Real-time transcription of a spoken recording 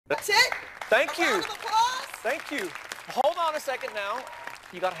That's it. Thank you. Round of applause. Thank you. Hold on a second now.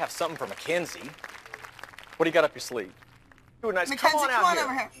 You got to have something for Mackenzie. What do you got up your sleeve? Do a nice. Mackenzie, come on come out on here.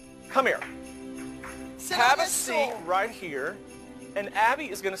 over here. Come here. Sit Have on a this seat stool. right here, and Abby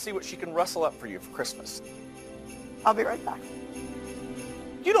is going to see what she can rustle up for you for Christmas. I'll be right back.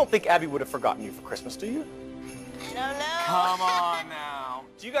 You don't think Abby would have forgotten you for Christmas, do you? I don't know. Come on now.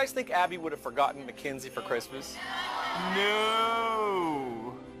 Do you guys think Abby would have forgotten Mackenzie for Christmas?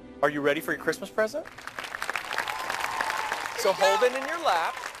 No. Are you ready for your Christmas present? So hold it in your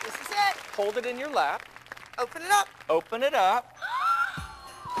lap. This is it. Hold it in your lap. Open it up. Open it up.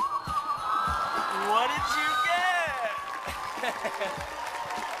 What did you get?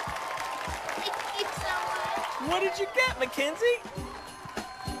 Thank you so much. What did you get, Mackenzie?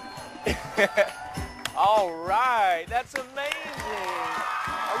 All right, that's amazing.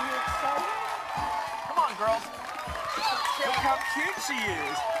 Are you excited? Come on, girls. Look how cute she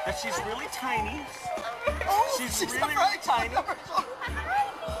is. And she's really tiny. Oh, She's really, really tiny. Come over here.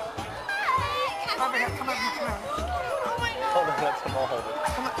 Come over here. Come over here. Oh my God. Hold on, let them all hold it.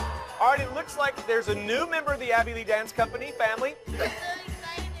 Come on. All right, it looks like there's a new member of the Abby Lee Dance Company family. I'm so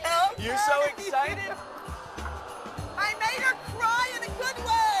excited. Oh, You're so excited?